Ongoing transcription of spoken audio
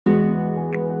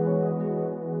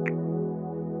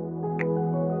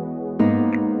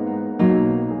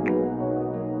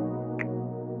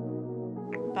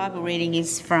Bible reading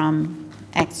is from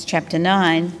Acts chapter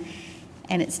 9,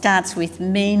 and it starts with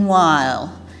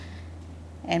meanwhile.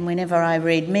 And whenever I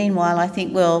read meanwhile, I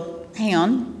think, well, hang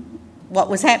on,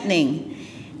 what was happening?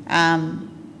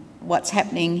 What's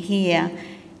happening here?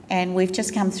 And we've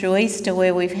just come through Easter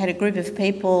where we've had a group of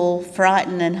people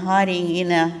frightened and hiding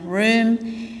in a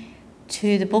room,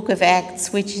 to the book of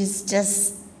Acts, which is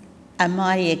just a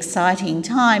mighty exciting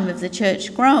time of the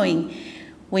church growing.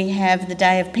 We have the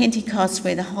day of Pentecost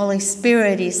where the Holy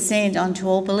Spirit is sent onto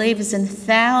all believers and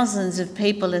thousands of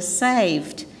people are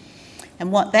saved.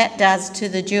 And what that does to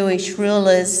the Jewish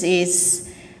rulers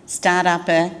is start up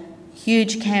a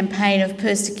huge campaign of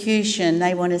persecution.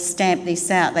 They want to stamp this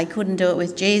out. They couldn't do it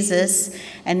with Jesus,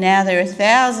 and now there are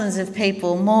thousands of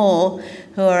people more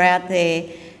who are out there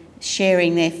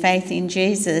sharing their faith in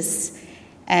Jesus.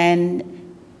 And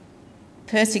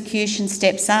persecution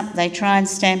steps up. They try and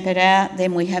stamp it out.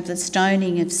 Then we have the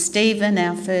stoning of Stephen,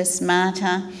 our first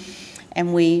martyr,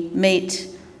 and we meet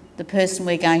the person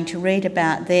we're going to read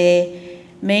about there.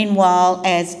 Meanwhile,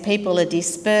 as people are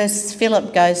dispersed,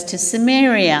 Philip goes to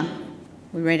Samaria.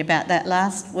 We read about that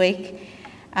last week.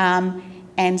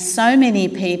 And so many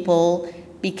people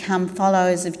become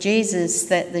followers of Jesus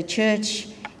that the church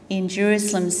in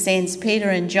Jerusalem sends Peter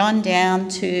and John down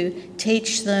to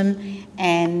teach them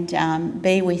and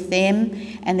be with them.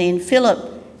 And then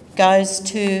Philip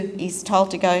is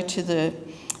told to go to the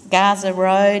Gaza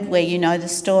Road, where you know the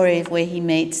story of where he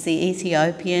meets the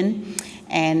Ethiopian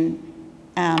and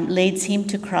leads him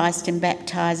to Christ and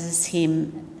baptises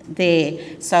him there.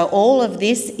 So all of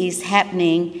this is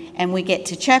happening, and we get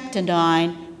to chapter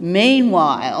 9.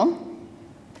 Meanwhile,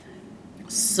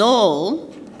 Saul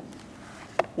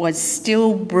was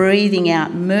still breathing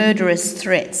out murderous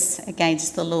threats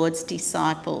against the Lord's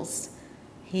disciples.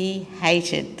 He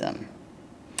hated them.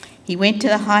 He went to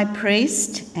the high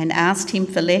priest and asked him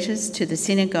for letters to the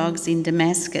synagogues in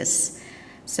Damascus,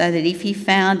 so that if he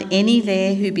found any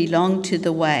there who belonged to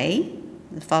the way,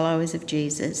 the followers of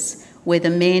Jesus, whether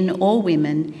men or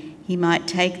women, he might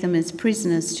take them as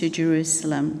prisoners to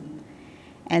Jerusalem.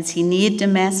 As he neared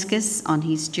Damascus on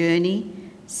his journey,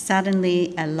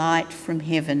 suddenly a light from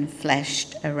heaven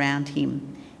flashed around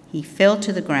him. He fell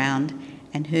to the ground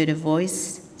and heard a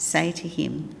voice say to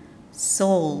him,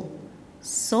 "Saul,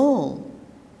 Saul,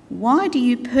 why do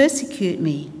you persecute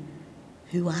me?"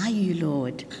 "Who are you,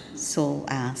 Lord?" Saul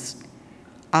asked.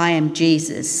 "I am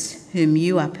Jesus, whom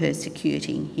you are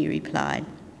persecuting," he replied.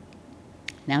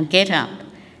 "Now get up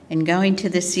and go into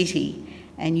the city,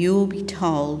 and you will be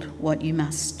told what you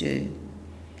must do."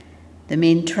 The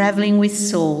men travelling with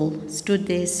Saul stood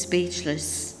there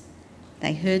speechless.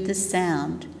 They heard the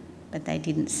sound, but they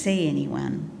didn't see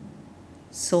anyone.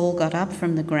 Saul got up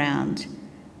from the ground,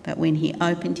 but when he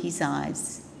opened his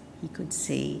eyes, he could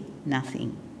see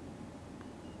nothing.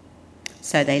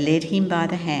 So they led him by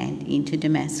the hand into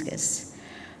Damascus.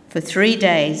 For 3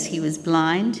 days he was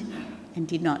blind and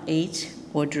did not eat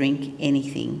or drink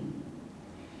anything.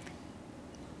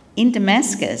 In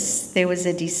Damascus, there was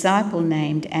a disciple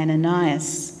named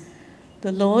Ananias.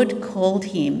 The Lord called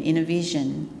him in a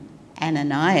vision.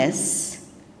 "Ananias?"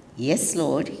 "Yes,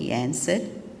 Lord," he answered.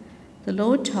 The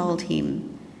Lord told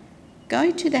him,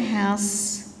 "Go to the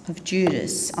house of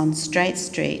Judas on Straight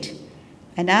Street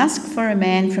and ask for a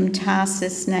man from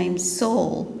Tarsus named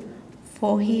Saul,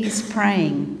 for he is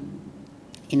praying.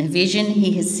 In a vision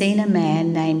he has seen a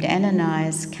man named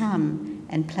Ananias come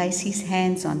and place his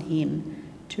hands on him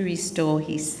to restore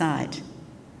his sight."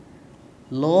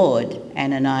 "Lord,"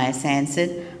 Ananias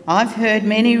answered, "I've heard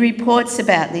many reports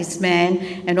about this man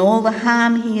and all the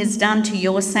harm he has done to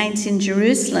your saints in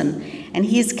Jerusalem, and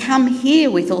he has come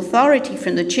here with authority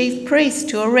from the chief priest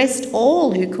to arrest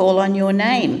all who call on your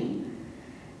name."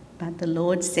 But the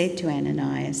Lord said to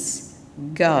Ananias,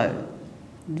 "Go.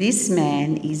 This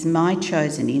man is my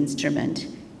chosen instrument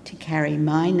to carry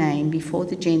my name before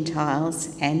the Gentiles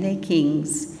and their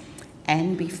kings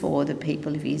and before the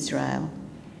people of Israel.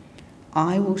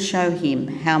 I will show him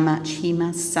how much he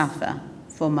must suffer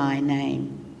for my name."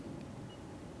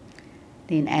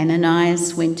 Then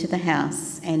Ananias went to the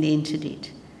house and entered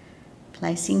it.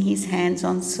 Placing his hands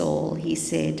on Saul, he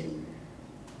said,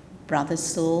 "Brother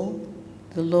Saul,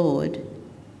 the Lord,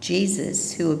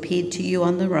 Jesus, who appeared to you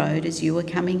on the road as you were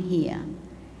coming here,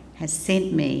 has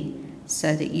sent me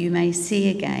so that you may see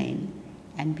again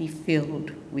and be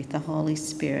filled with the Holy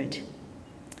Spirit."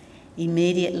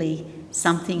 Immediately,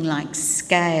 something like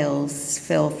scales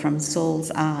fell from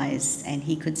Saul's eyes and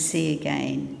he could see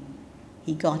again.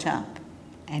 He got up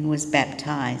and was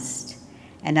baptized,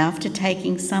 and after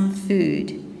taking some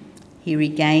food, he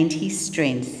regained his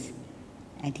strength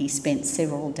and he spent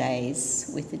several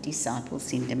days with the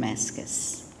disciples in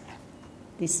Damascus.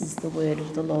 This is the word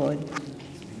of the Lord.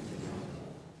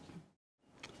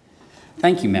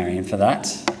 Thank you, Marion, for that.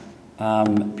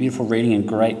 Beautiful reading and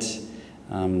great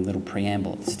little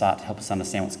preamble at the start to help us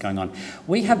understand what's going on.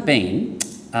 We have been,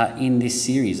 in this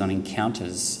series on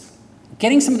encounters,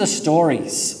 getting some of the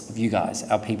stories of you guys,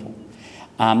 our people.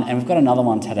 And we've got another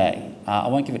one today. I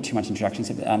won't give it too much introduction,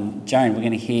 except Joan, we're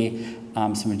going to hear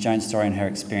some of Joan's story and her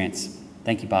experience.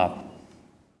 Thank you, Barb.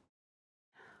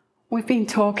 We've been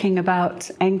talking about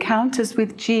encounters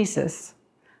with Jesus,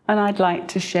 and I'd like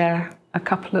to share a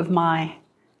couple of my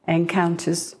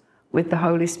encounters with the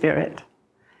Holy Spirit.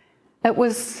 It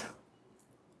was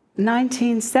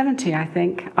 1970, I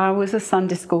think. I was a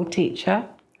Sunday school teacher,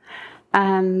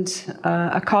 and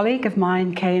a colleague of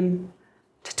mine came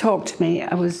to talk to me.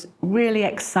 I was really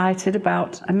excited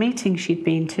about a meeting she'd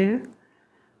been to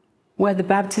where the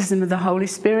baptism of the Holy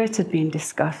Spirit had been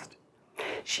discussed.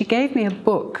 She gave me a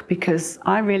book because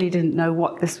I really didn't know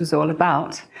what this was all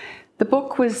about. The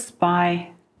book was by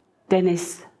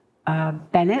Dennis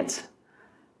Bennett,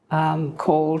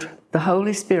 called The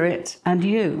Holy Spirit and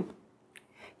You.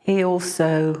 He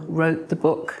also wrote the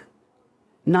book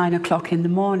 9 o'clock in the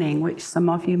morning, which some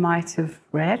of you might have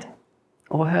read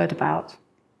or heard about.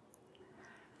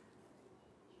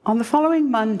 On the following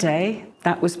Monday,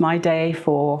 that was my day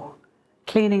for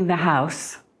cleaning the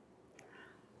house,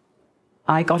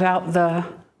 I got out the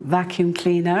vacuum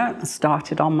cleaner and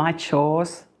started on my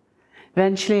chores,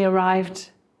 eventually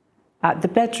arrived at the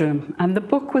bedroom, and the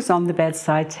book was on the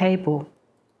bedside table.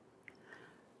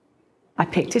 I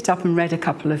picked it up and read a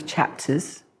couple of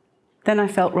chapters. Then I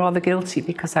felt rather guilty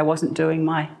because I wasn't doing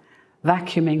my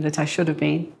vacuuming that I should have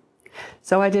been.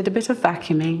 So I did a bit of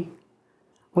vacuuming,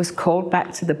 was called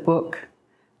back to the book,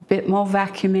 a bit more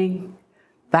vacuuming,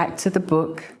 back to the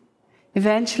book.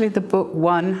 Eventually the book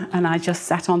won, and I just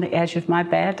sat on the edge of my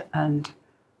bed and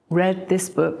read this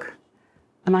book.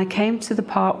 And I came to the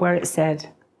part where it said,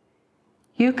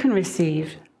 you can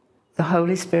receive the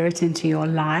Holy Spirit into your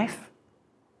life.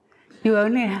 You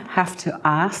only have to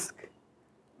ask,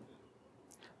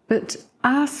 but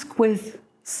ask with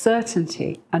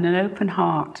certainty and an open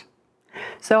heart.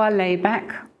 So I lay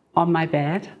back on my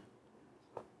bed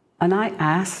and I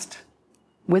asked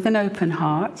with an open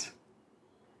heart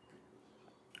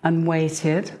and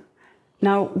waited.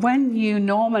 Now, when you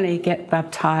normally get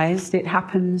baptized, it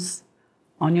happens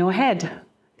on your head.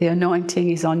 The anointing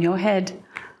is on your head.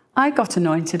 I got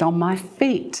anointed on my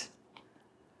feet.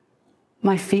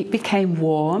 My feet became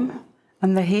warm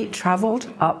and the heat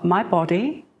traveled up my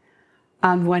body.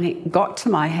 And when it got to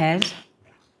my head,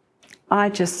 I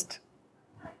just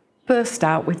burst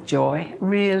out with joy,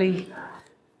 really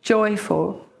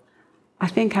joyful. I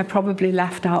think I probably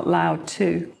laughed out loud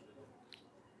too.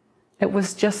 It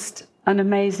was just an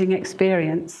amazing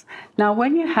experience. Now,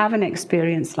 when you have an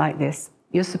experience like this,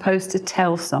 you're supposed to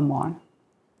tell someone.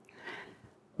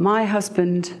 My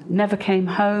husband never came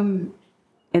home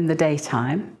in the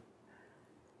daytime.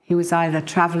 He was either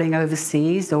traveling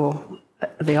overseas or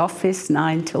at the office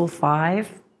 9 till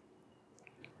 5.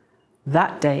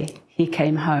 That day, he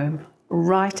came home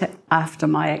right after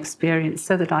my experience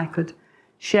so that I could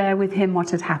share with him what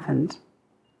had happened.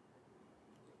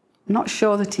 I'm not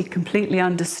sure that he completely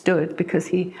understood because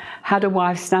he had a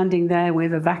wife standing there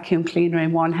with a vacuum cleaner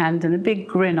in one hand and a big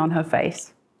grin on her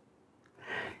face.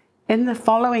 In the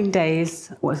following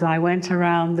days, as I went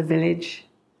around the village,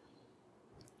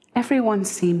 everyone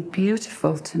seemed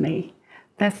beautiful to me.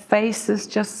 Their faces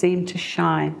just seemed to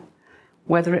shine,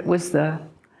 whether it was the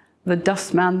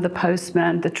dustman, the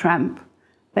postman, the tramp.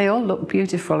 They all looked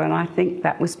beautiful, and I think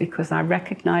that was because I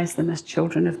recognized them as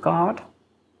children of God.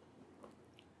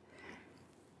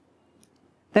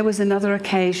 There was another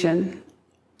occasion,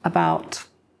 about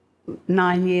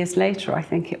 9 years later, I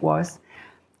think it was.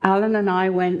 Alan and I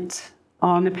went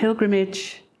on a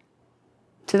pilgrimage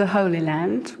to the Holy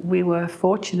Land. We were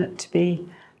fortunate to be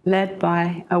led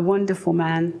by a wonderful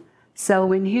man,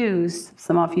 Selwyn Hughes.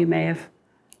 Some of you may have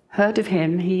heard of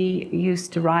him. He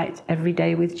used to write Every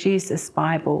Day with Jesus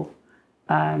Bible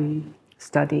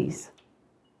studies.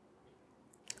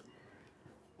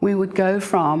 We would go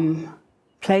from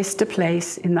place to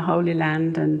place in the Holy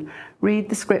Land and read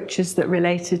the scriptures that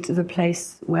related to the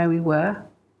place where we were.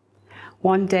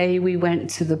 One day we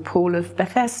went to the pool of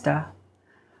Bethesda,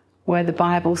 where the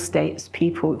Bible states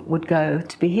people would go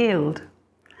to be healed.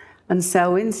 And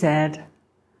Selwyn said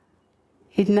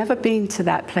he'd never been to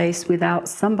that place without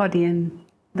somebody in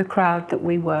the crowd that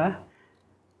we were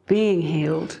being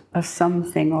healed of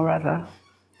something or other.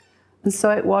 And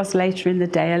so it was later in the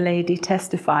day, a lady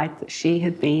testified that she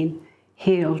had been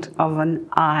healed of an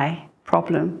eye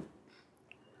problem.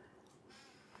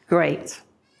 Great.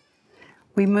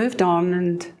 We moved on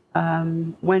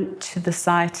and went to the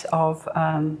site of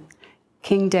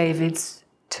King David's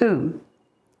tomb.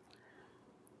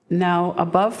 Now,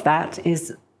 above that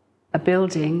is a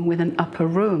building with an upper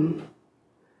room.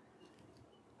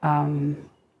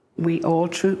 We all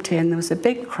trooped in. There was a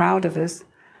big crowd of us.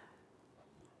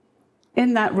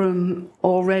 In that room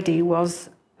already was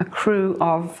a crew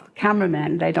of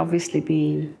cameramen. They'd obviously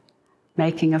been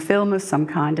making a film of some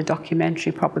kind, a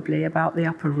documentary probably about the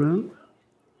upper room.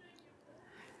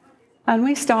 And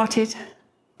we started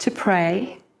to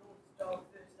pray.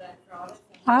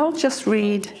 I'll just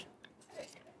read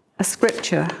a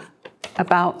scripture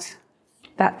about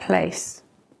that place.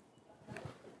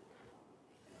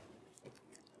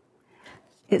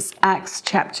 It's Acts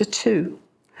chapter 2.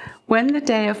 When the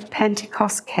day of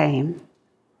Pentecost came,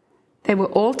 they were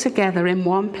all together in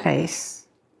one place.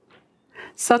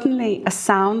 Suddenly, a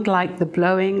sound like the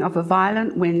blowing of a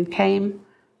violent wind came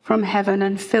from heaven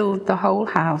and filled the whole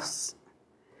house.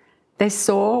 They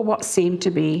saw what seemed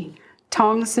to be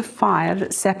tongues of fire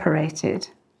that separated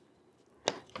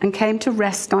and came to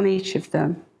rest on each of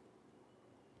them.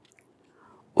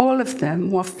 All of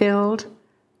them were filled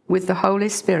with the Holy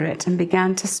Spirit and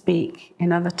began to speak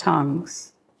in other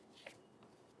tongues.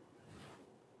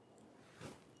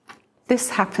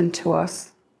 This happened to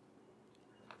us.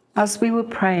 As we were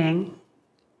praying,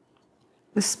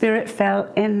 the Spirit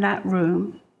fell in that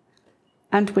room,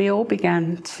 and we all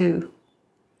began to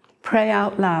pray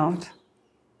out loud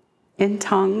in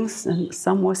tongues, and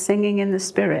some were singing in the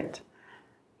Spirit.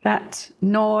 That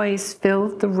noise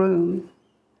filled the room.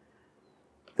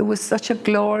 There was such a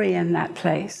glory in that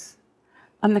place.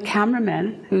 And the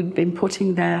cameramen who'd been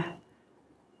putting their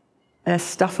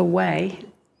stuff away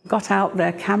got out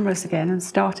their cameras again and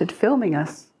started filming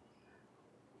us.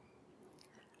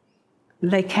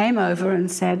 They came over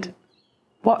and said,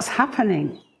 "What's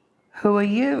happening? Who are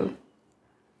you?"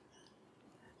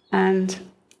 And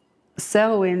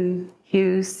Selwyn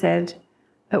Hughes said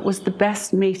it was the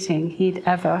best meeting he'd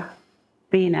ever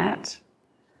been at.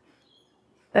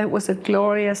 It was a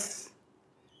glorious,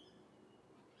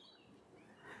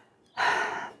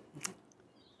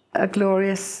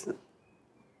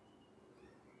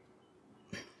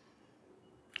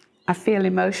 I feel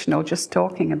emotional just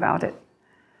talking about it.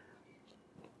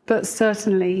 But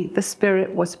certainly the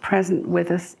Spirit was present with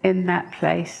us in that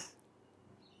place.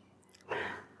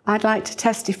 I'd like to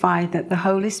testify that the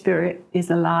Holy Spirit is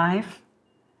alive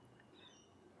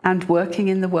and working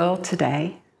in the world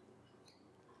today.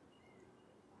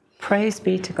 Praise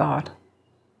be to God.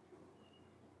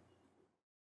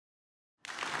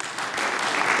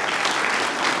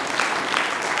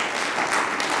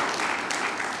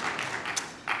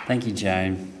 Thank you,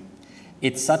 Joan.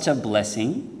 It's such a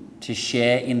blessing to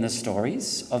share in the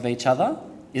stories of each other,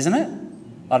 isn't it?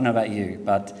 I don't know about you,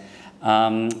 but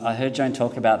I heard Joan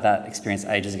talk about that experience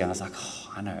ages ago, and I was like,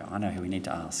 oh, I know who we need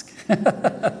to ask.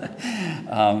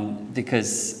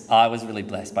 Because I was really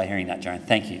blessed by hearing that, Joan.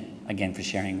 Thank you again for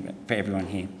sharing for everyone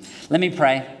here. Let me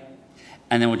pray,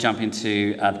 and then we'll jump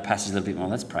into the passage a little bit more.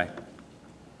 Let's pray.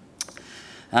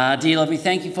 Dear Lord, we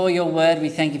thank you for your word. We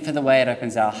thank you for the way it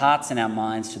opens our hearts and our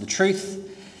minds to the truth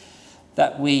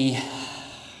that we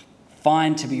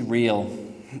find to be real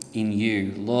in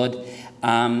you. Lord,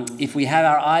 if we have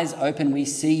our eyes open, we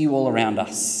see you all around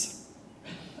us.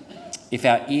 If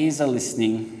our ears are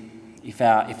listening, if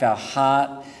our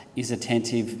heart is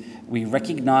attentive, we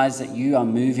recognise that you are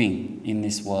moving in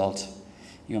this world.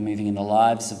 You're moving in the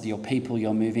lives of your people.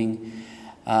 You're moving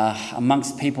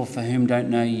amongst people for whom don't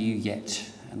know you yet.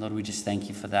 And Lord, we just thank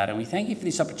you for that. And we thank you for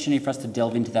this opportunity for us to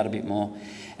delve into that a bit more.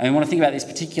 And we want to think about this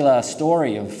particular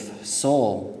story of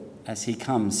Saul as he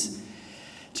comes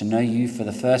to know you for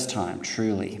the first time,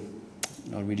 truly.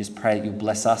 Lord, we just pray that you'll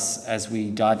bless us as we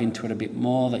dive into it a bit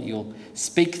more, that you'll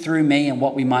speak through me, and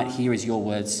what we might hear is your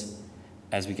words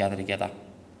as we gather together.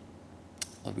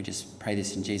 Lord, we just pray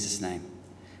this in Jesus' name.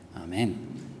 Amen.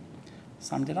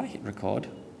 Simon, did I hit record?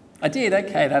 I did.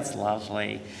 Okay, that's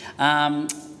lovely.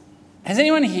 Has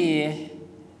anyone here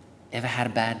ever had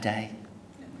a bad day?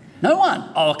 No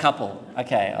one? Oh, a couple.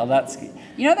 Okay, oh, that's good.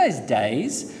 You know those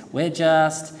days where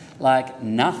just like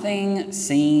nothing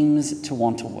seems to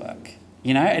want to work?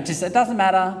 You know, it doesn't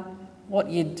matter what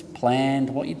you'd planned,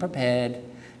 what you'd prepared.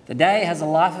 The day has a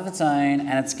life of its own,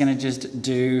 and it's going to just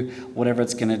do whatever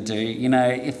it's going to do. You know,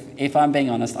 if I'm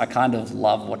being honest, I kind of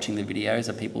love watching the videos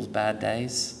of people's bad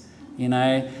days. You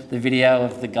know, the video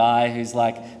of the guy who's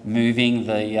like moving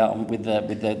with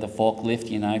the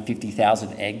forklift,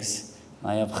 50,000 eggs.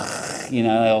 They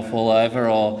all fall over,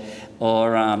 or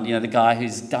Or the guy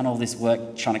who's done all this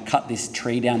work trying to cut this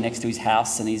tree down next to his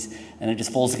house, and it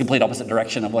just falls the complete opposite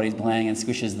direction of what he's planning and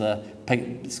squishes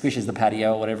the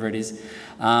patio or whatever it is.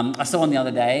 I saw one the other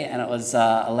day, and it was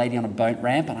a lady on a boat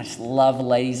ramp, and I just love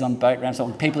ladies on boat ramps, or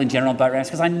people in general on boat ramps,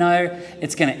 because I know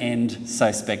it's going to end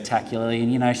so spectacularly.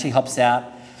 And she hops out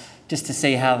just to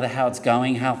see how it's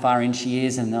going, how far in she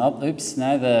is, and the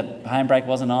handbrake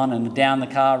wasn't on, and down the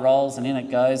car rolls and in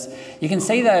it goes. You can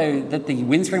see though that the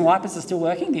windscreen wipers are still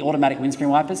working, the automatic windscreen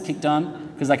wipers kicked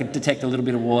on, because they could detect a little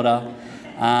bit of water.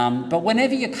 But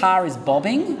whenever your car is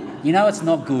bobbing, it's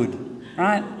not good,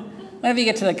 right? Whenever you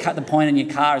get to the point and your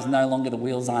car is no longer, the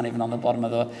wheels aren't even on the bottom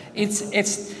of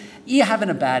you're having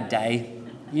a bad day,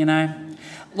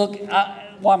 Look,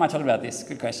 why am I talking about this?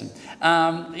 Good question.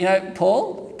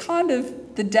 Paul, kind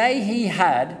of, the day he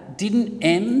had didn't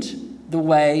end the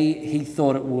way he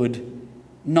thought it would,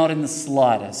 not in the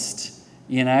slightest,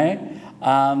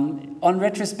 On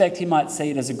retrospect, he might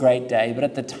see it as a great day, but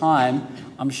at the time,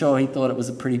 I'm sure he thought it was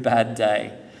a pretty bad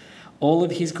day. All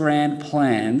of his grand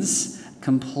plans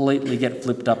completely get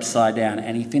flipped upside down,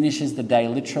 and he finishes the day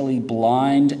literally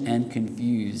blind and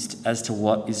confused as to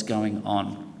what is going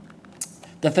on.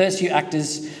 The first few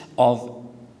chapters of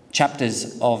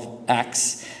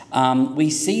Acts, we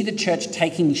see the church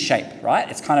taking shape, right?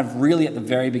 It's kind of really at the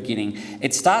very beginning.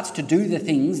 It starts to do the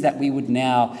things that we would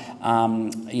now,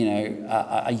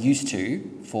 are used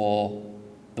to for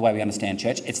the way we understand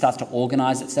church. It starts to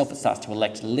organise itself. It starts to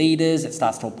elect leaders. It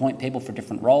starts to appoint people for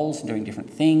different roles and doing different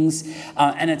things.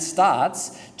 And it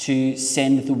starts to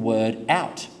send the word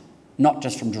out, not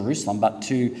just from Jerusalem, but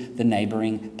to the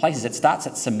neighbouring places. It starts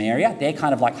at Samaria. They're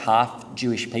kind of like half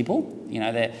Jewish people.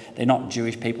 They're not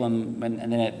Jewish people, and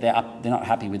they're not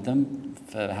happy with them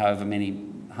for however many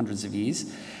hundreds of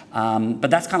years. But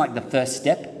that's kind of like the first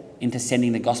step into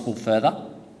sending the gospel further.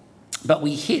 But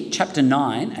we hit chapter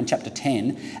 9 and chapter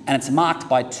 10, and it's marked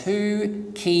by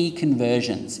two key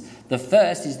conversions. The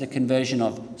first is the conversion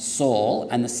of Saul,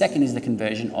 and the second is the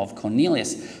conversion of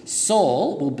Cornelius.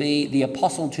 Saul will be the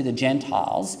apostle to the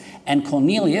Gentiles, and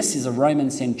Cornelius is a Roman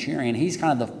centurion. He's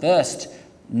kind of the first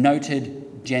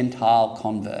noted Gentile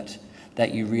convert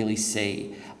that you really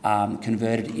see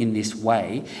converted in this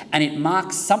way. And it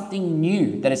marks something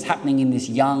new that is happening in this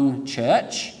young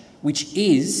church, which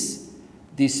is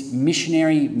this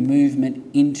missionary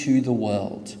movement into the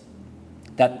world.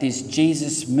 That this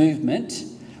Jesus movement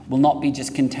will not be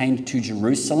just contained to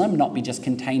Jerusalem, not be just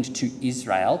contained to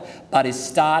Israel, but is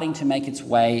starting to make its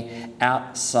way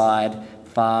outside,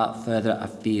 far further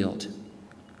afield.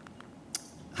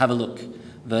 Have a look,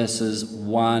 verses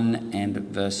 1 and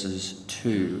verses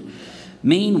 2.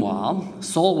 Meanwhile,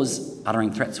 Saul was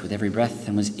uttering threats with every breath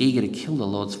and was eager to kill the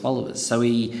Lord's followers. So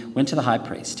he went to the high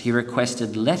priest. He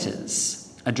requested letters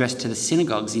addressed to the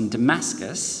synagogues in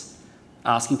Damascus,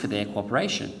 asking for their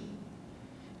cooperation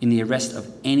in the arrest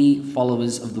of any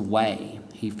followers of the way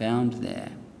he found there.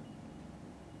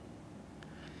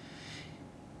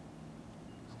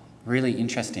 Really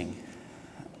interesting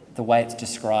the way it's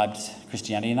described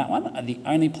Christianity in that one. The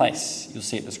only place you'll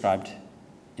see it described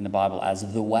in the Bible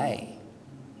as the way.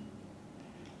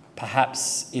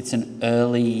 Perhaps it's an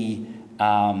early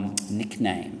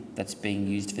nickname that's being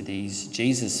used for these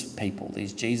Jesus people,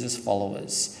 these Jesus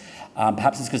followers.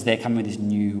 Perhaps it's because they're coming with this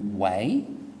new way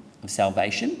of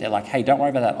salvation. They're like, hey, don't worry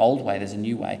about that old way, there's a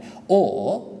new way.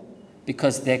 Or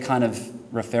because they're kind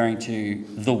of referring to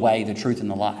the way, the truth and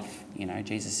the life,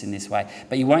 Jesus in this way.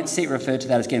 But you won't see it referred to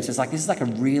that as again. So it's like, this is like one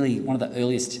of the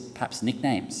earliest perhaps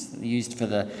nicknames used for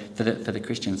the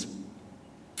Christians.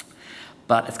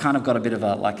 But it's kind of got a bit of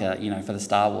for the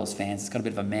Star Wars fans, it's got a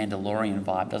bit of a Mandalorian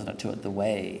vibe, doesn't it, to it? The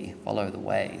way, follow the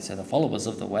way. So the followers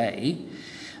of the way.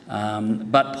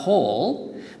 But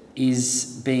Paul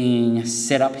is being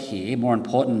set up here, more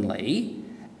importantly,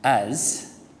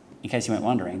 as, in case you weren't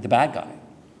wondering, the bad guy,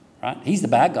 right? He's the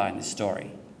bad guy in this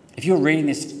story. If you're reading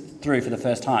this through for the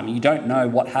first time and you don't know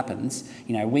what happens,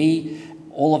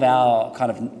 all of our kind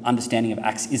of understanding of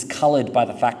Acts is coloured by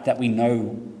the fact that we know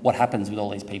what happens with all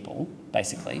these people,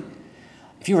 basically.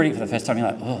 If you're reading for the first time,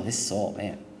 you're like, oh, this Saul,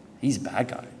 man, he's a bad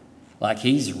guy. Like,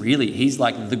 he's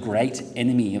like the great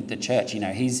enemy of the church.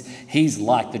 He's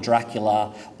like the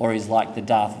Dracula, or he's like the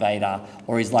Darth Vader,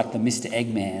 or he's like the Mr.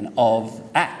 Eggman of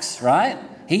Acts, right?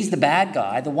 He's the bad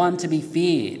guy, the one to be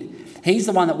feared. He's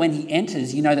the one that when he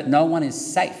enters, you know that no one is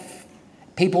safe.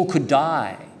 People could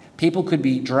die. People could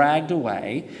be dragged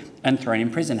away and thrown in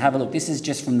prison. Have a look. This is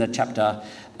just from the chapter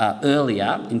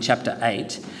earlier, in chapter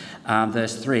 8,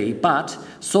 verse 3. But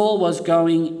Saul was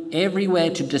going everywhere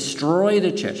to destroy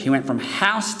the church. He went from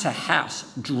house to house,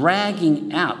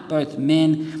 dragging out both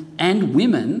men and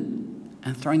women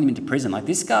and throwing them into prison. Like,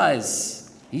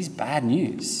 he's bad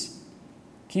news.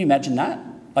 Can you imagine that?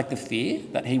 Like the fear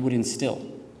that he would instill.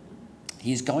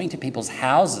 He's going to people's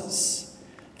houses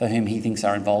for whom he thinks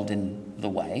are involved in the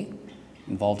way,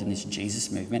 involved in this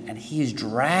Jesus movement, and he is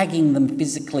dragging them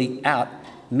physically out,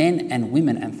 men and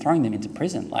women, and throwing them into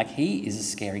prison. Like, he is a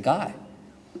scary guy.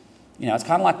 You know, it's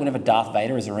kind of like whenever Darth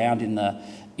Vader is around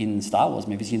in Star Wars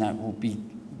movies,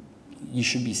 you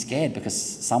should be scared because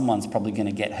someone's probably going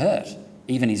to get hurt.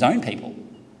 Even his own people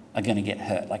are going to get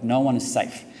hurt. Like, no one is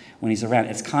safe when he's around.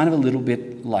 It's kind of a little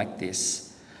bit like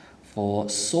this for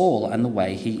Saul and the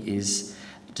way he is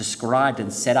described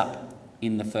and set up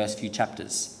in the first few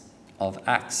chapters of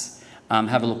Acts.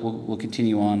 Have a look. We'll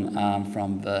continue on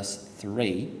from verse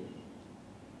 3,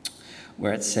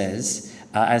 where it says,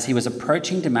 as he was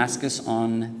approaching Damascus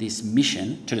on this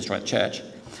mission to destroy the church,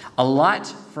 a light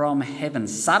from heaven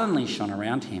suddenly shone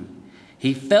around him.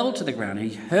 He fell to the ground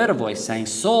and he heard a voice saying,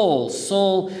 Saul,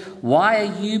 Saul, why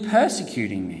are you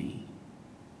persecuting me?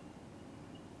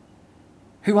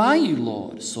 Who are you,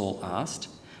 Lord? Saul asked.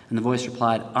 And the voice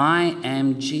replied, I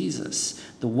am Jesus,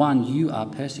 the one you are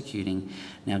persecuting.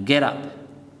 Now get up,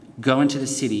 go into the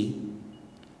city,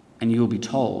 and you will be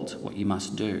told what you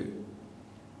must do.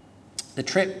 The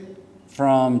trip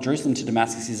from Jerusalem to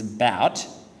Damascus is about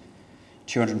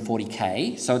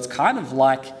 240k, so it's kind of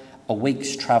like a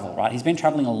week's travel, right? He's been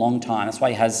travelling a long time. That's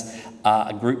why he has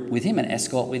a group with him, an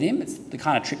escort with him. It's the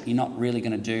kind of trip you're not really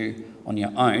going to do on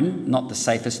your own, not the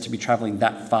safest to be travelling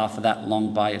that far for that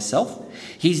long by yourself.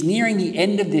 He's nearing the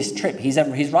end of this trip. He's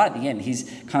right at the end.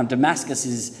 He's kind of, Damascus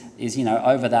is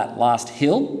over that last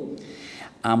hill,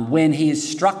 when he is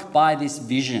struck by this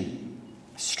vision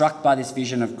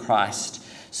of Christ.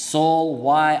 Saul,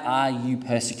 why are you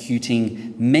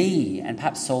persecuting me? And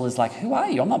perhaps Saul is like, who are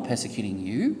you? I'm not persecuting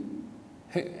you.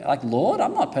 Lord,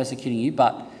 I'm not persecuting you.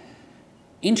 But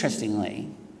interestingly,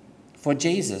 for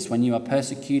Jesus, when you are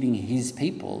persecuting his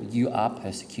people, you are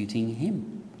persecuting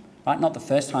him. Right? Not the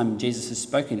first time Jesus has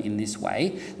spoken in this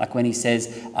way, like when he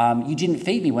says, you didn't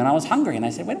feed me when I was hungry. And I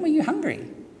said, when were you hungry?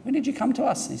 When did you come to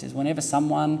us? And he says, whenever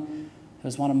someone who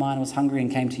was one of mine was hungry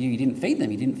and came to you, you didn't feed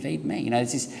them, you didn't feed me.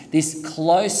 It's this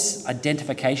close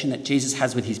identification that Jesus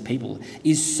has with his people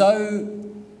is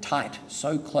so tight,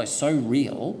 so close, so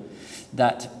real,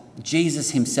 that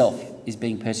Jesus himself is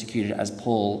being persecuted as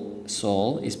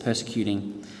Saul is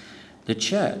persecuting the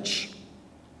church.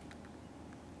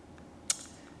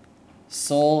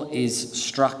 Saul is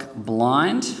struck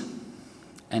blind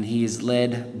and he is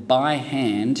led by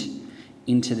hand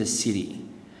into the city.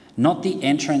 Not the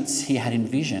entrance he had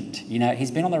envisioned.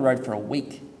 He's been on the road for a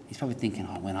week. He's probably thinking,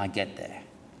 when I get there,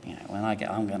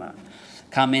 I'm going to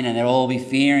come in and they'll all be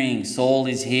fearing. Saul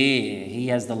is here. He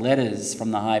has the letters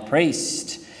from the high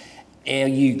priest.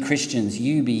 You Christians,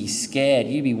 you be scared,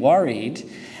 you be worried.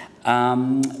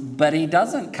 But he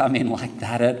doesn't come in like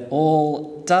that at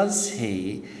all, does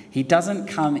he? He doesn't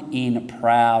come in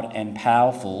proud and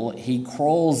powerful. He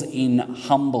crawls in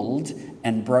humbled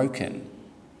and broken.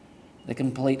 The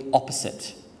complete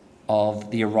opposite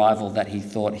of the arrival that he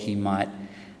thought he might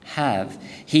have.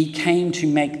 He came to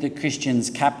make the Christians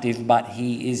captive, but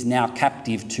he is now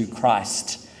captive to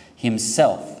Christ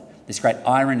himself. This great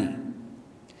irony.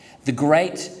 The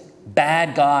great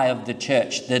bad guy of the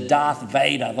church, the Darth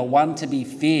Vader, the one to be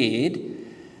feared,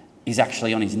 is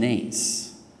actually on his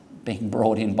knees, being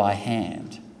brought in by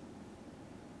hand.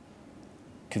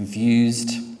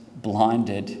 Confused,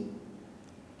 blinded,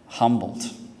 humbled.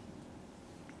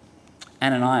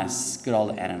 Ananias, good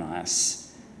old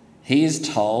Ananias, he is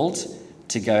told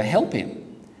to go help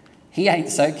him. He ain't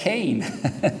so keen.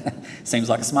 Seems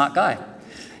like a smart guy.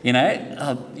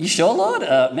 You sure, Lord?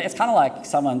 It's kind of like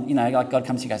someone, like God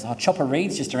comes to you and goes, Chopper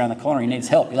Reed's just around the corner, he needs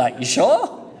help. You're like, you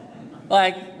sure?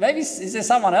 Maybe is there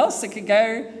someone else that could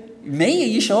go? Me? Are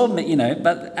you sure?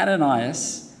 But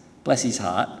Ananias, bless his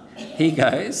heart, he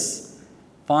goes,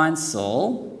 finds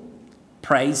Saul,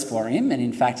 prays for him, and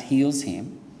in fact heals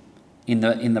him in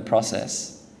the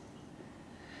process.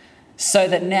 So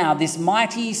that now this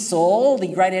mighty Saul, the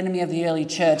great enemy of the early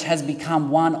church, has become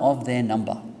one of their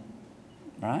number.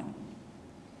 Right?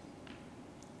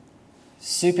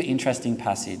 Super interesting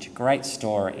passage, great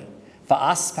story. For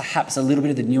us, perhaps a little bit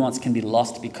of the nuance can be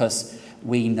lost because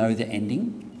we know the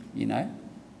ending,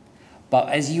 But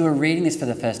as you were reading this for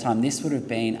the first time, this would have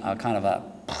been a kind of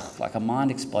a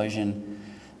mind explosion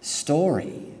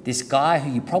story. This guy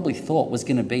who you probably thought was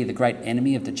going to be the great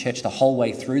enemy of the church the whole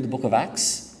way through the book of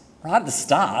Acts, right at the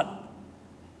start,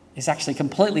 is actually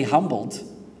completely humbled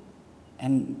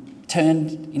and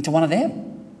turned into one of them.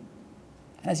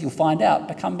 As you'll find out,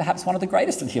 become perhaps one of the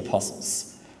greatest of the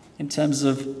apostles. in terms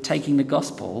of taking the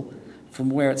gospel from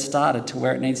where it started to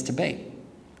where it needs to be.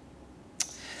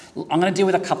 I'm going to deal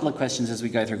with a couple of questions as we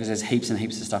go through because there's heaps and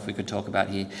heaps of stuff we could talk about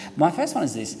here. My first one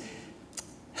is this.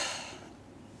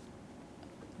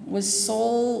 Was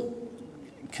Saul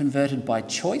converted by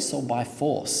choice or by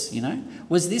force,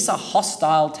 Was this a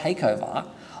hostile takeover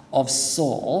of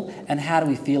Saul, and how do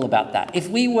we feel about that? If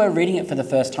we were reading it for the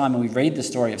first time and we read the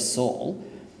story of Saul,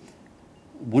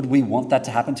 would we want that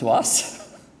to happen to us?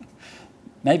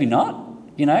 Maybe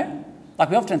not, Like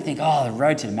we often think, oh, the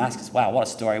road to Damascus, wow, what a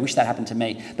story. I wish that happened to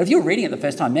me. But if you're reading it the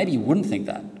first time, maybe you wouldn't think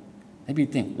that. Maybe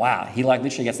you'd think, wow, he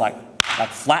literally gets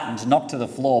flattened, knocked to the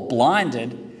floor,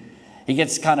 blinded. He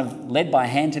gets kind of led by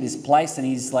hand to this place, and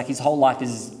he's his whole life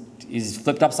is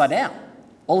flipped upside down.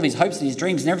 All of his hopes and his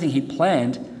dreams and everything he'd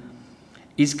planned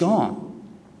is gone.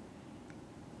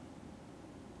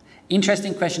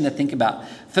 Interesting question to think about.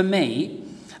 For me,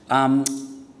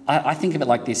 I think of it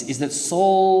like this, is that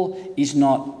Saul is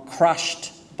not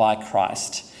crushed by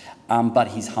Christ, but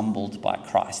he's humbled by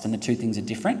Christ. And the two things are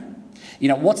different.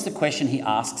 What's the question he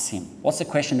asks him? What's the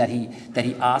question that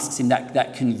he asks him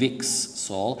that convicts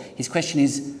Saul? His question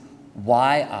is,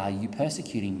 why are you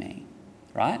persecuting me?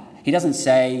 Right? He doesn't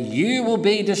say, you will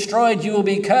be destroyed, you will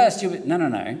be cursed.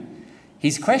 No.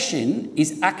 His question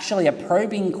is actually a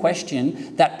probing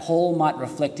question that Paul might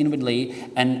reflect inwardly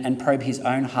and probe his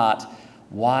own heart.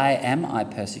 Why am I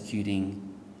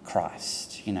persecuting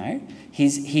Christ?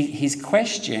 His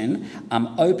question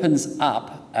opens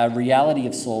up a reality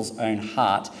of Saul's own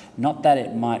heart, not that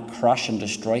it might crush and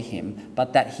destroy him,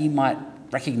 but that he might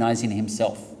recognize in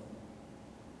himself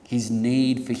his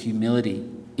need for humility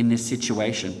in this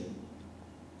situation.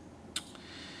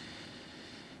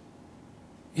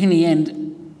 In the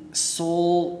end,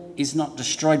 Saul is not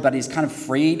destroyed, but is kind of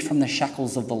freed from the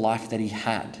shackles of the life that he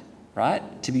had,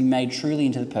 right? To be made truly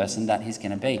into the person that he's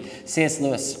going to be. C.S.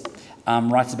 Lewis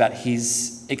writes about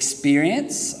his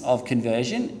experience of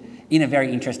conversion in a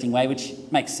very interesting way, which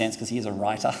makes sense because he is a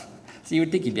writer. So you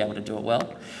would think he'd be able to do it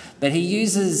well. But he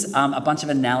uses a bunch of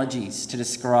analogies to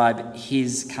describe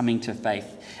his coming to faith.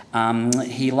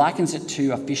 He likens it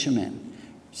to a fisherman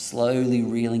slowly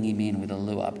reeling him in with a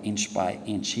lure inch by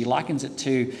inch. He likens it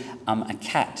to a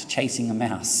cat chasing a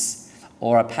mouse,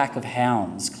 or a pack of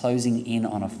hounds closing in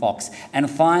on a fox. And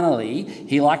finally,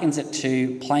 he likens it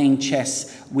to playing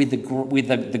chess with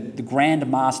the grand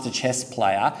master chess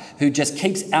player who just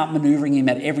keeps outmaneuvering him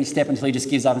at every step until he just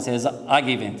gives up and says, I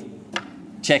give in.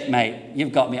 Checkmate,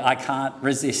 you've got me. I can't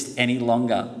resist any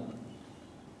longer.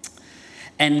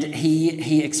 And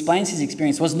he explains his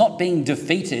experience was not being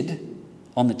defeated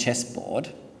on the chessboard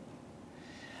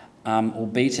or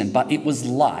beaten, but it was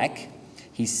like,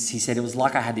 he said, it was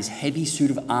like I had this heavy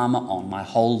suit of armour on my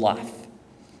whole life.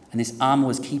 And this armour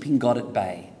was keeping God at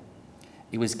bay.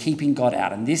 It was keeping God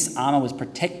out. And this armour was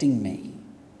protecting me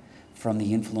from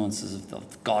the influences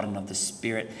of God and of the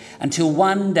Spirit. Until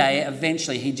one day,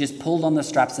 eventually, he just pulled on the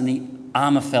straps and the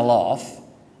armour fell off.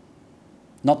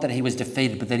 Not that he was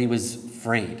defeated, but that he was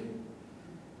freed.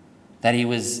 That he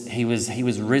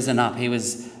was risen up. He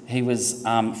was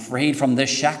freed from the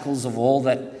shackles of all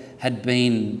that had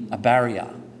been a barrier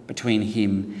between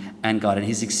him and God. And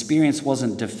his experience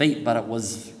wasn't defeat, but it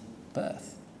was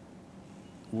birth.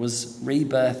 It was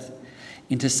rebirth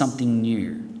into something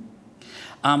new.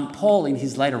 Paul, in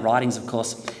his later writings, of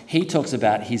course, he talks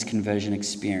about his conversion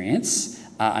experience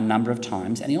a number of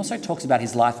times, and he also talks about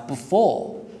his life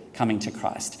before coming to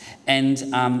Christ.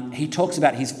 And he talks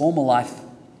about his former life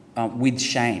with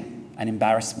shame and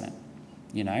embarrassment,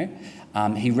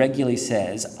 He regularly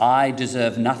says, I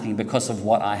deserve nothing because of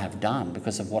what I have done,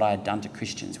 because of what I had done to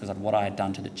Christians, because of what I had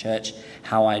done to the church,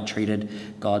 how I had treated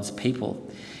God's people.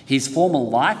 His former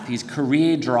life, his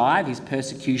career drive, his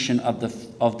persecution of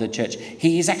the church,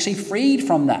 he is actually freed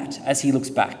from that as he looks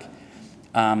back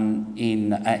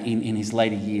in his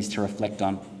later years to reflect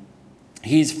on.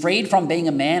 He is freed from being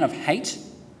a man of hate,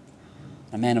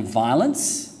 a man of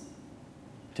violence,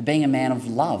 to being a man of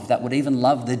love that would even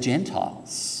love the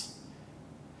Gentiles,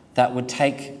 that would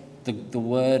take the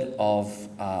word of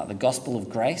the gospel of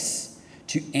grace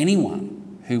to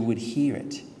anyone who would hear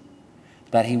it.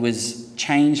 That he was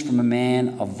changed from a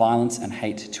man of violence and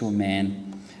hate to a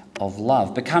man of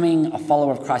love. Becoming a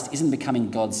follower of Christ isn't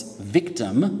becoming God's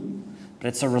victim, but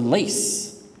it's a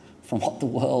release from what the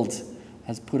world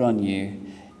has put on you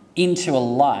into a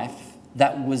life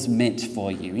that was meant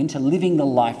for you, into living the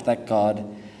life that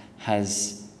God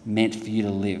has meant for you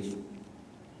to live.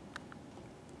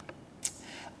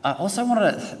 I also want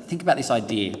to think about this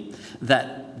idea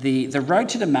that the road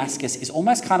to Damascus is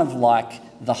almost kind of like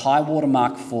the high water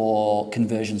mark for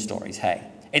conversion stories, hey?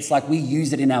 It's like we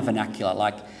use it in our vernacular.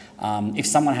 Like if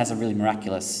someone has a really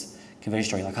miraculous conversion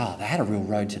story, like, oh, they had a real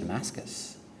road to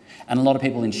Damascus. And a lot of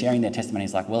people in sharing their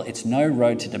testimonies like, well, it's no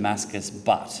road to Damascus,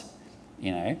 but,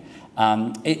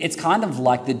 it's kind of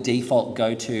like the default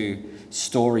go-to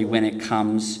story when it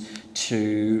comes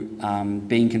to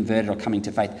being converted or coming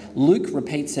to faith. Luke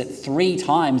repeats it 3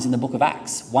 times in the book of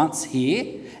Acts, once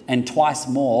here and twice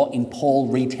more in Paul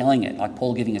retelling it, like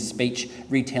Paul giving a speech,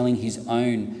 retelling his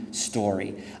own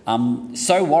story.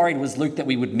 So worried was Luke that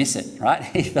we would miss it, right?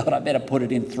 He thought, I better put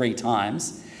it in 3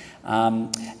 times.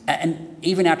 And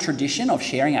even our tradition of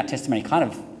sharing our testimony, kind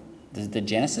of the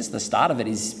genesis, the start of it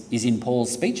is in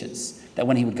Paul's speeches, that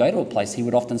when he would go to a place, he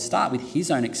would often start with his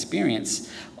own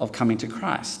experience of coming to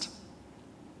Christ.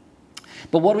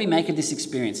 But what do we make of this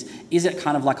experience? Is it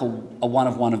kind of like a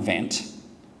one-of-one event?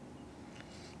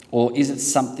 Or is it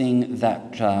something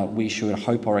that we should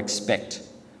hope or expect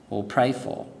or pray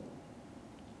for?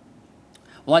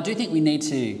 Well, I do think we need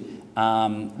to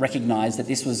recognise that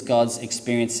this was God's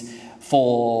experience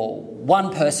for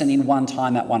one person in one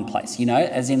time at one place,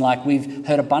 as in like we've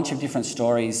heard a bunch of different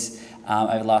stories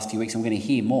over the last few weeks, and we're going to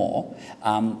hear more.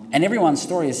 And everyone's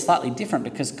story is slightly different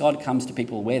because God comes to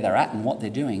people where they're at and what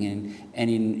they're doing and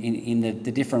in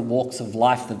the different walks of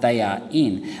life that they are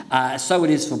in. So it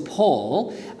is for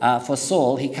Paul, for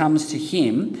Saul, he comes to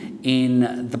him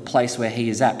in the place where he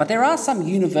is at. But there are some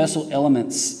universal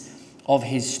elements of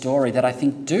his story that I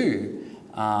think do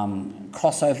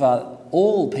cross over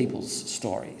all people's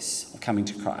stories of coming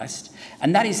to Christ,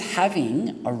 and that is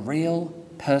having a real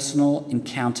personal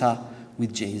encounter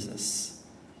with Jesus.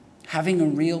 Having a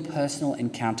real personal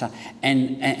encounter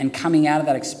and coming out of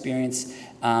that experience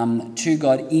to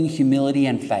God in humility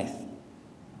and faith.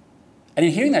 And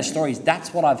in hearing those stories,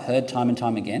 that's what I've heard time and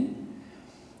time again,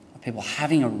 of people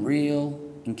having a real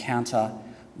encounter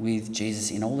with Jesus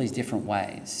in all these different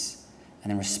ways,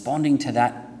 and then responding to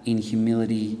that in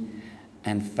humility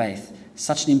and faith.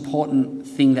 Such an important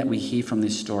thing that we hear from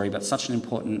this story, but such an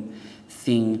important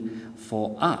thing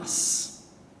for us.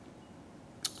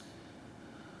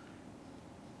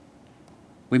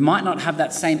 We might not have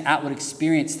that same outward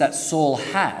experience that Saul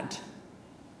had,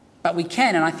 but we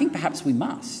can, and I think perhaps we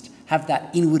must, have that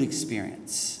inward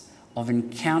experience of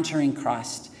encountering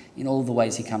Christ in all the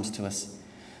ways he comes to us,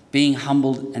 being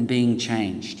humbled and being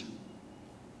changed.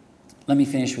 Let me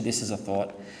finish with this as a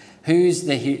thought. Who's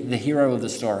the hero of the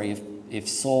story? If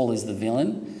Saul is the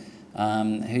villain,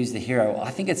 who's the hero?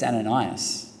 I think it's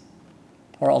Ananias.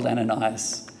 Poor old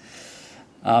Ananias,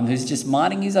 who's just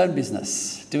minding his own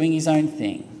business, doing his own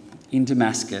thing in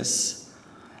Damascus,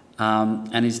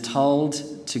 and is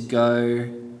told to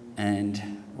go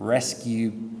and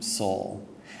rescue Saul.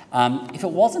 If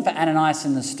it wasn't for Ananias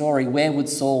in the story, where would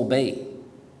Saul be?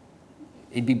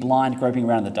 He'd be blind, groping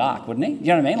around in the dark, wouldn't he? You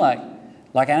know what I mean?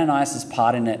 Like Ananias'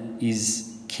 part in it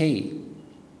is key.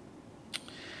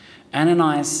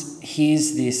 Ananias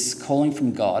hears this calling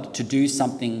from God to do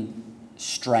something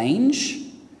strange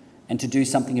and to do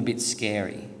something a bit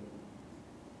scary.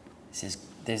 He says,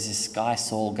 there's this guy,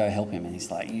 Saul, go help him. And he's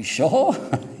like, you sure?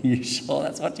 You sure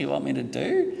that's what you want me to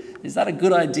do? Is that a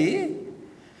good idea?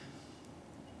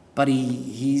 But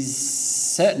he's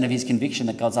certain of his conviction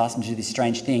that God's asked him to do this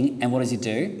strange thing. And what does he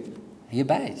do? He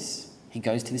obeys. He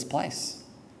goes to this place.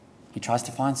 He tries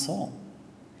to find Saul.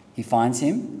 He finds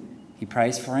him, he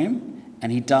prays for him,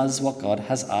 and he does what God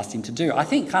has asked him to do. I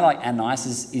think kind of like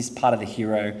Ananias is part of the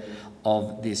hero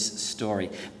of this story.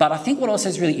 But I think what also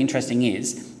is really interesting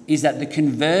is that the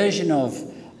conversion of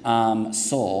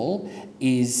Saul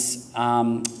is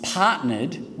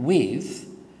partnered with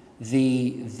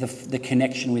the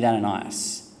connection with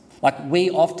Ananias. Like we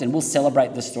often will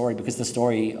celebrate the story because the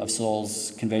story of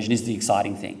Saul's conversion is the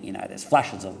exciting thing. There's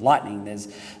flashes of lightning,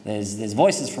 there's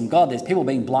voices from God, there's people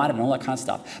being blinded and all that kind of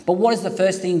stuff. But what is the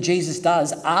first thing Jesus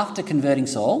does after converting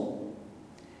Saul?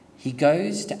 He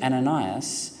goes to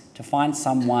Ananias to find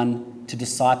someone to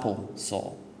disciple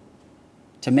Saul,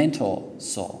 to mentor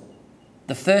Saul.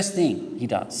 The first thing he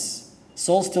does.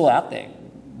 Saul's still out there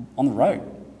on the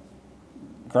road,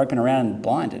 groping around and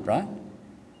blinded, right?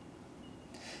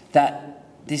 That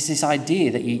there's this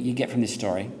idea that you get from this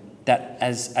story that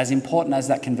as important as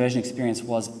that conversion experience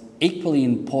was, equally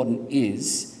important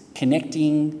is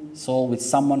connecting Saul with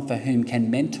someone for whom can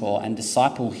mentor and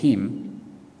disciple him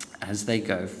as they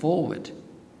go forward.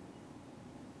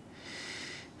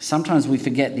 sometimes we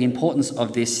forget the importance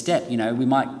of this step. We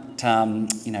might,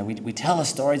 we tell the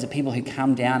stories of people who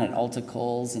come down at altar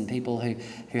calls and people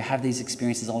who have these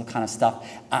experiences, all kind of stuff.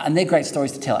 And they're great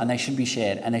stories to tell, and they should be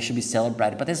shared and they should be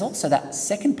celebrated. But there's also that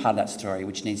second part of that story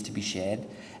which needs to be shared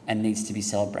and needs to be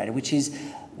celebrated, which is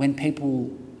when people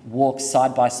walk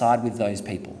side by side with those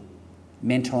people,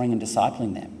 mentoring and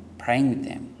discipling them, praying with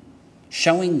them,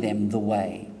 showing them the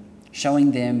way,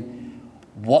 showing them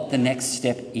what the next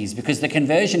step is. Because the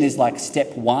conversion is like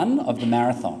step 1 of the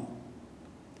marathon.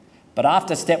 But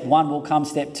after step 1 will come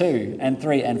step 2 and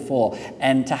 3 and 4.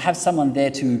 And to have someone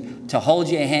there to hold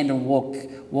your hand and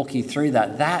walk you through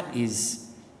that is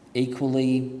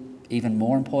equally, even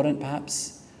more important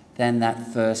perhaps, than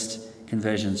that first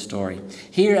conversion story.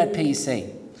 Here at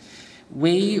PEC,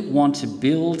 we want to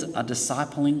build a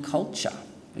discipling culture.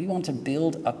 We want to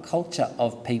build a culture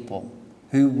of people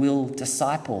who will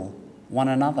disciple one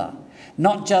another.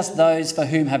 Not just those for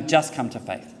whom have just come to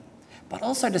faith, but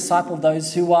also disciple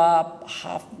those who are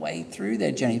halfway through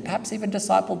their journey, perhaps even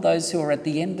disciple those who are at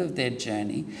the end of their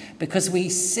journey, because we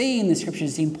see in the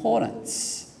scriptures the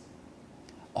importance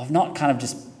of not kind of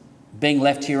just being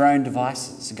left to your own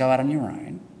devices, to go out on your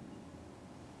own,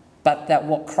 but that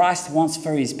what Christ wants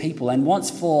for his people and wants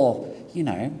for,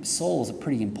 Saul's a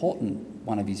pretty important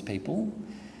one of his people,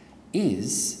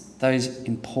 is those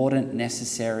important,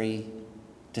 necessary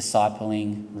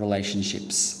discipling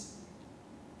relationships.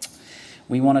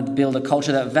 We want to build a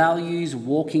culture that values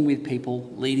walking with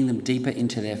people, leading them deeper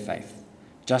into their faith,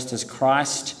 just as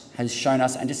Christ has shown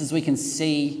us and just as we can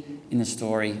see in the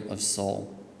story of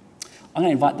Saul. I'm going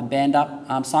to invite the band up.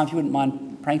 Simon, if you wouldn't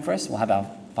mind praying for us, we'll have our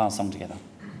final song together.